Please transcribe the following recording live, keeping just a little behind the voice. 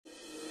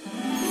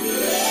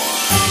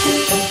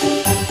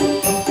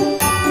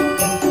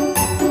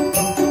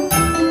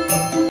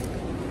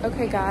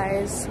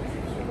guys,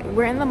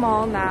 we're in the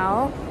mall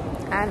now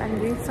and I'm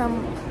doing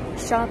some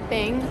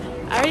shopping.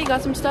 I already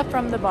got some stuff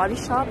from the Body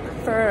Shop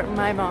for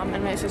my mom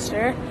and my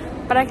sister,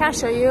 but I can't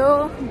show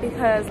you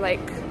because like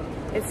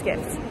it's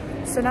gifts.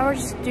 So now we're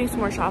just doing some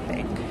more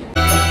shopping.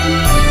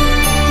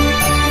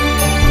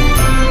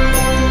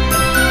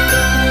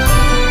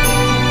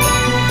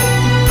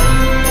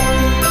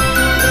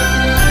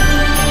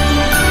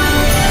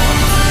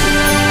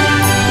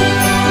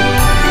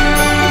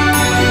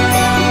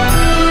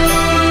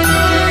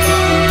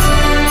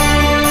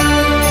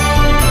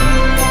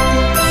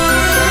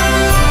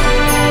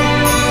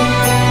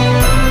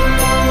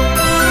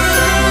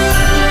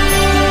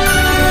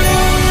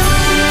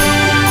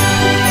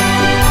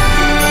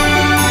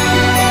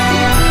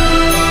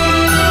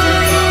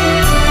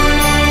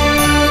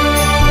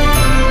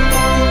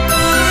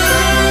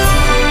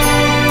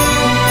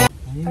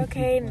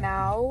 Okay,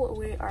 now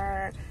we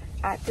are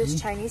at this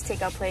Chinese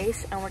takeout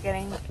place and we're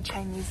getting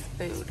Chinese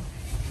food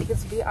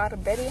because we are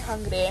very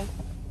hungry.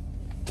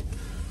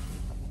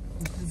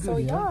 So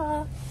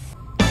yeah.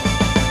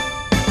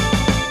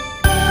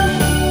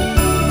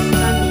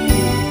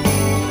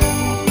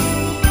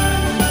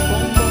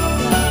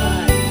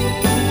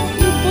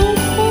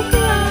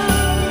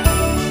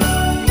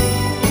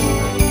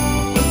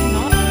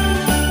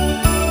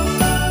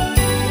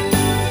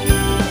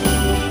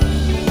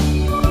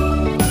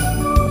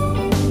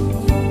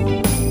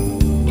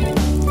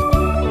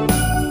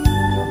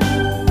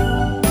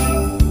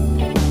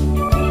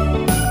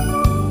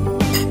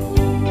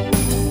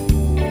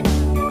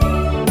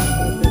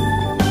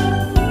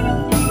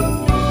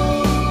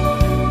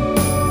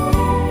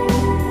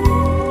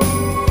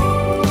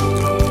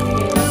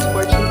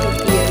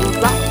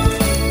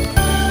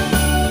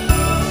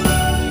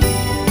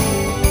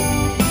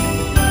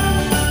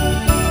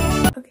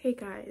 Okay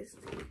guys,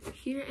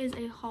 here is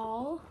a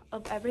haul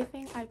of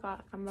everything I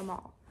got from the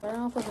mall.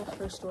 Starting off with the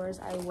first stores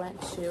I went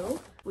to.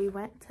 We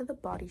went to the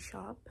Body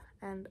Shop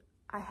and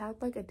I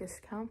had like a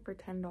discount for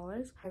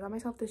 $10. I got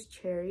myself this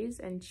Cherries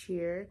and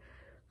Cheer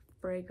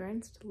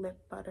fragranced lip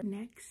butter.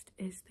 Next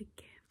is the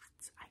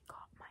gifts I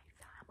got my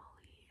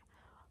family,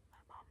 my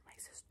mom, my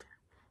sister.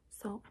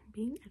 So I'm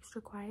being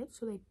extra quiet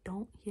so they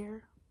don't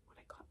hear what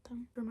I got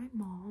them. For my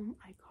mom,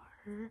 I got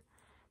her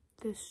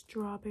this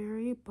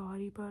strawberry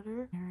body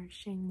butter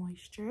nourishing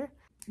moisture.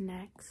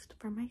 Next,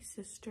 for my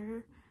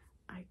sister,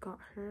 I got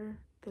her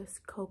this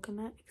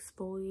coconut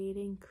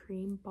exfoliating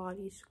cream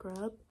body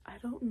scrub. I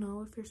don't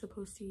know if you're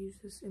supposed to use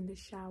this in the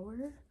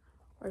shower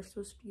or if you're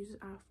supposed to use it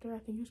after. I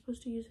think you're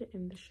supposed to use it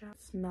in the shower.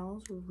 It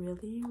smells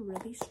really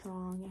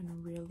strong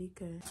and really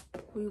good.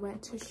 We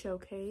went to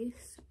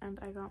Showcase and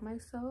I got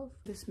myself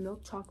this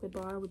milk chocolate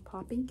bar with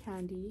popping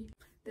candy,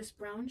 this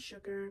brown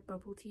sugar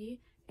bubble tea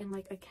in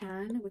like a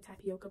can with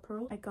tapioca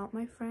pearl. I got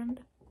my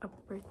friend a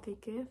birthday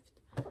gift.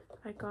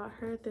 I got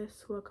her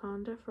this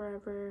Wakanda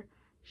Forever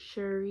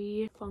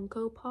Shuri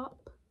Funko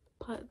Pop,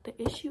 but the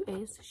issue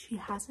is she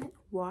hasn't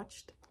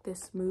watched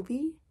this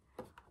movie,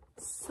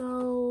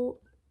 so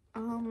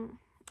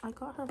I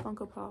got her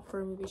Funko Pop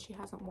for a movie she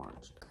hasn't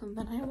watched. And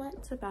then I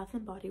went to Bath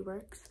and Body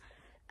Works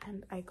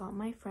and I got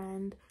my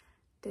friend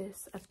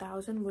this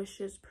 1,000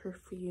 Wishes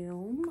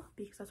perfume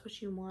because that's what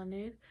she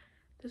wanted.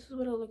 This is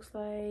what it looks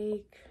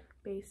like.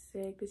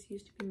 Basic. This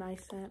used to be my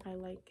scent. I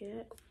like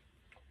it.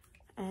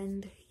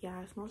 And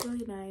yeah, it smells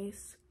really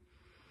nice.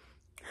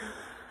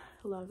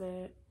 Love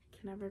it.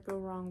 Can never go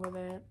wrong with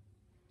it.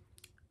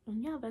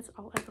 And yeah, that's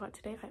all I got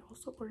today. I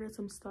also ordered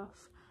some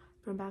stuff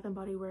from Bath and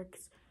Body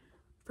Works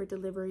for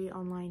delivery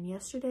online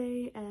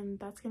yesterday, and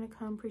that's gonna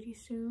come pretty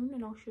soon,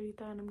 and I'll show you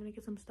that. And I'm gonna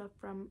get some stuff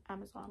from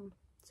Amazon.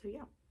 So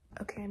yeah.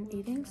 Okay, I'm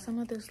eating some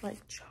of this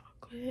like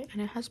chocolate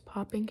and it has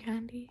popping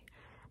candy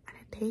and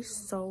it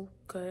tastes so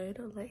good.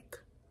 Like,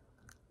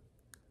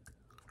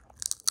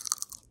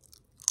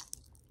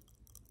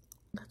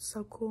 that's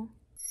so cool.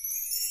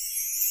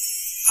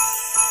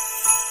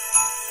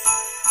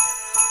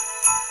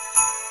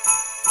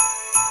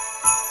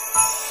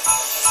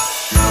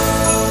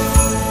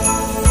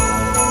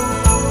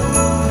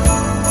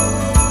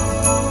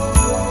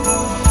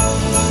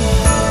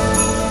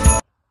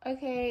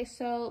 Okay,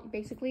 so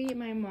basically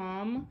my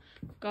mom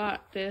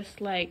got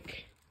this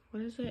like,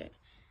 what is it?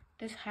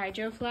 This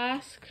hydro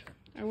flask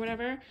or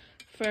whatever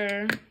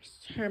for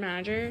her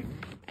manager,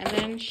 and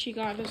then she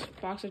got this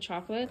box of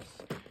chocolates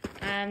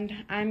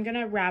and I'm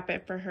gonna wrap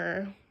it for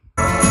her.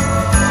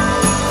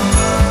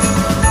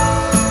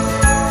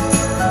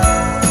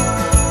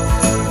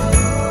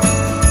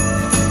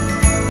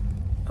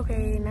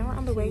 Okay, now we're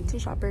on the way to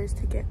Shoppers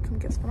to get some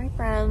gifts for my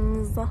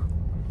friends.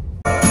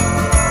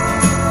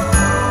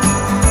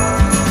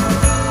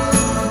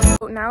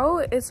 Now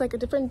it's like a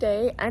different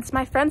day and it's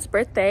my friend's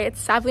birthday.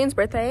 It's Saveline's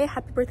birthday.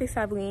 Happy birthday,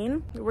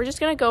 Saveline. We're just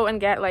gonna go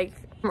and get like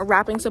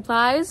wrapping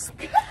supplies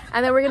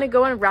and then we're gonna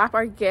go and wrap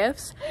our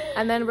gifts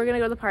and then we're gonna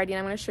go to the party and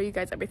I'm gonna show you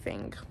guys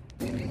everything.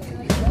 Go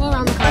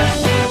around the car.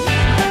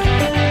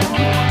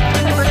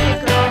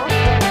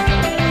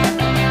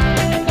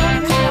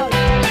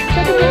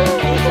 Happy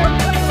birthday, girl.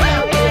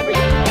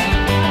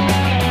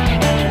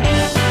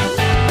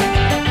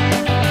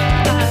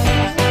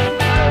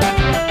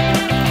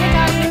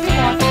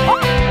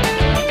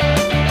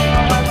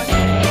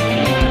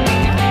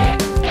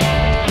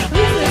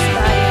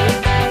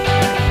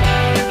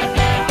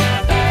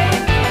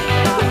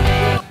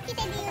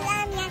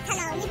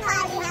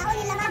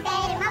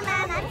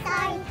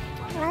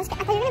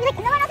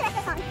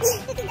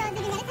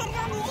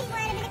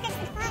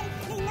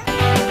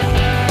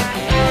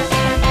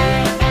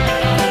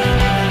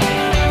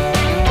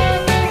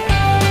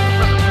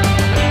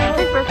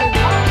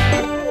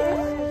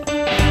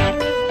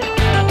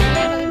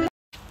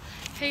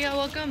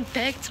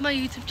 to my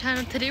YouTube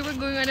channel. Today we're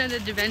going on an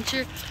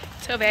adventure.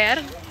 So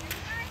bad.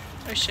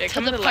 Oh shit,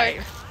 come to the park.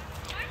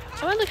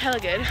 Oh, I look hella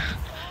good.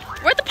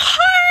 We're at the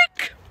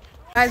park!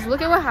 Guys,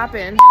 look at what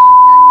happened.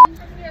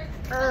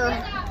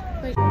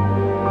 Wait.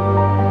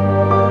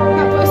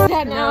 Can't post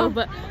that now. No,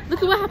 but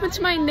look at what happened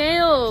to my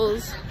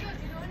nails.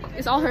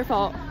 It's all her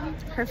fault.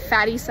 Her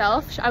fatty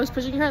self. I was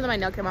pushing her and then my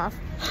nail came off.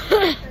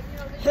 Don't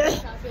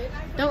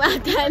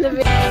act that in the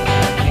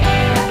video.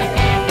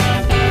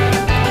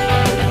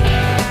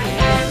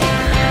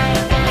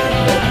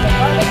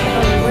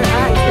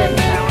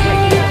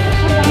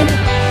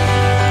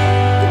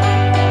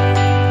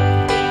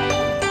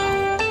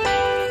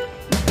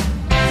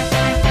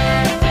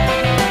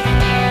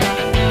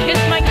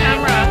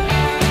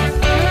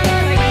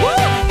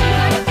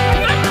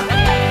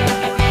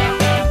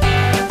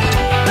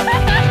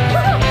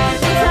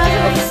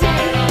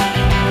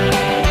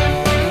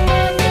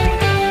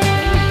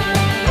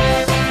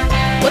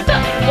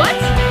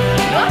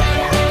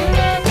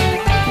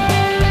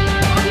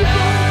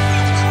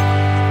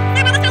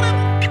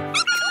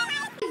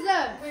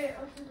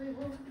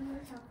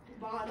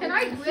 Can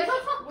I do it?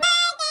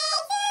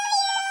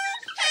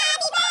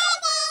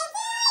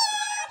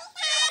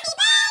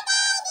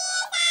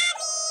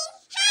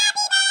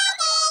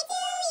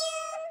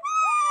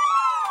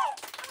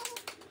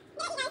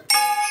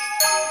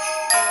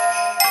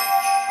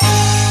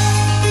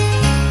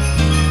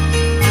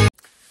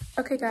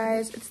 Okay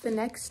guys, it's the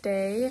next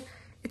day.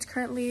 It's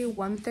currently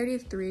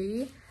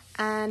 1:33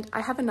 and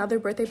I have another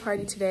birthday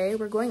party today.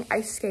 We're going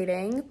ice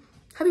skating.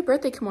 Happy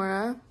birthday,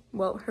 Kimora.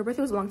 Well, her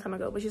birthday was a long time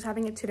ago, but she's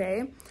having it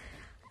today.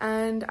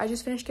 And I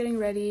just finished getting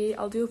ready.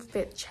 I'll do a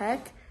fit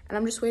check and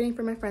I'm just waiting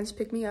for my friends to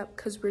pick me up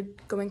because we're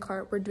doing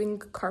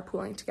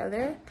carpooling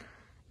together.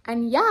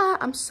 And yeah,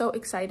 I'm so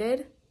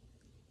excited.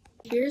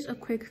 Here's a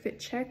quick fit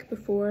check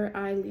before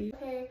I leave.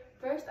 Okay,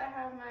 first I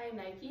have my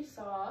Nike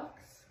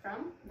socks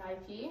from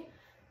Nike.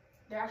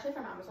 They're actually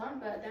from Amazon,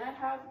 but then I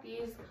have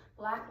these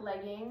black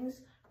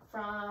leggings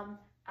from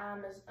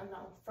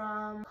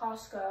from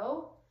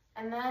Costco.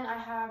 And then I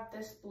have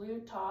this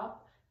blue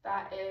top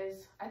that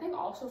is, I think,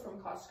 also from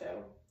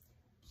Costco.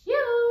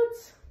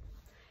 Cute!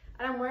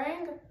 And I'm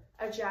wearing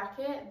a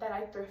jacket that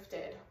I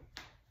thrifted.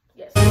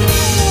 Yes.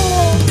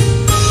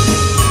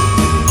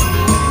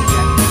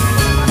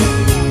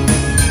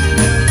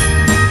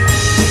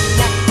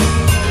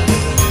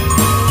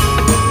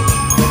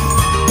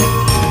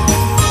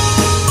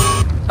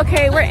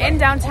 Okay, we're in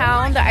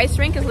downtown. The ice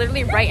rink is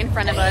literally right in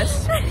front of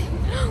us.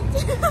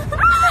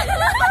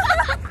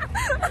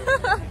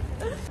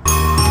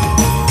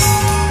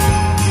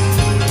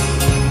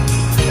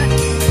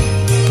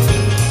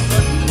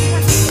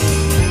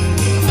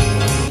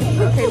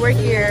 Okay, we're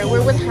here.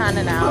 We're with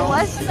Hannah now.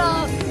 What's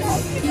up?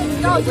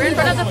 We're in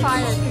front of the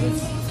fire because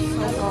it's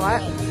so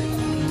hot.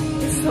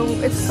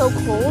 It's so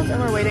cold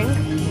and we're waiting.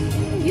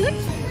 You look.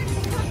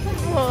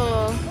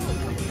 Oh.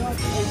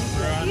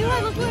 You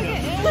look like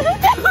it.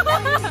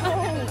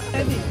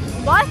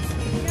 What?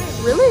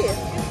 Really?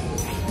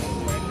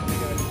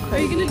 Are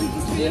you gonna do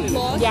this video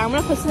vlog? Yeah, I'm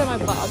gonna post it on my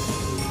blog.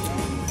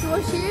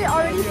 Well, she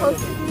already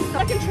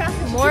posted stuff.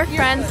 More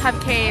friends have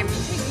came.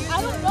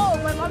 I don't know.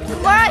 My mom.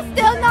 We're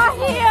still not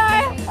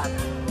here.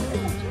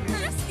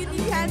 Skinny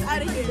pants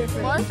out of here.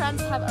 More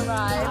friends have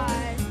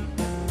arrived.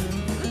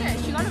 Look at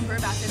it. She got a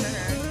verb after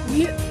her.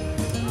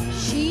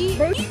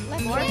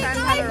 More friends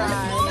have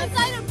arrived.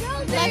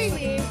 Let's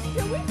leave.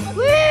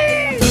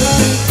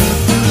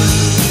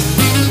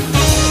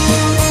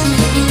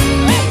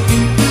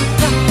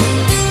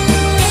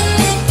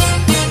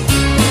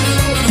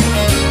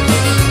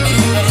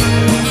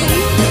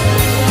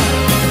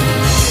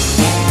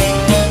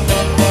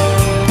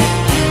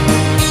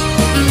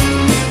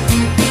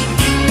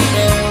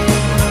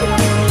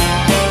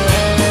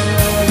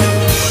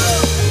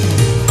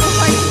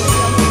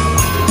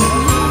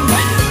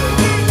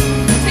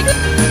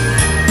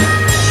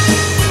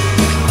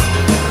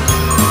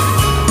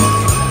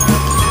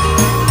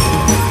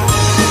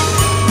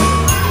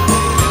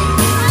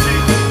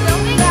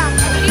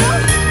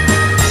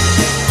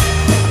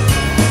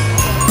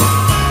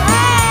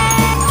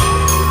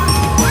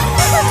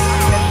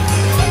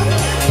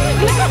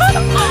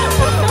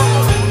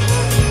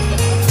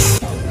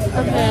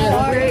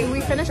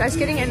 Ice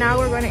skating and now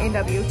we're going to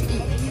AW to eat.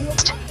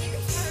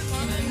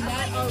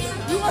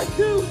 You are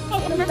too.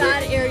 Remember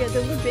that area?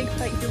 There was a big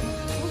fight.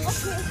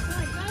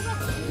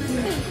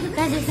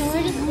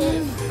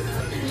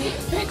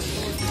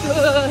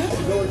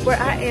 We're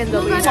at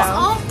AW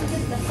now.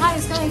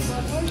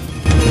 Guys.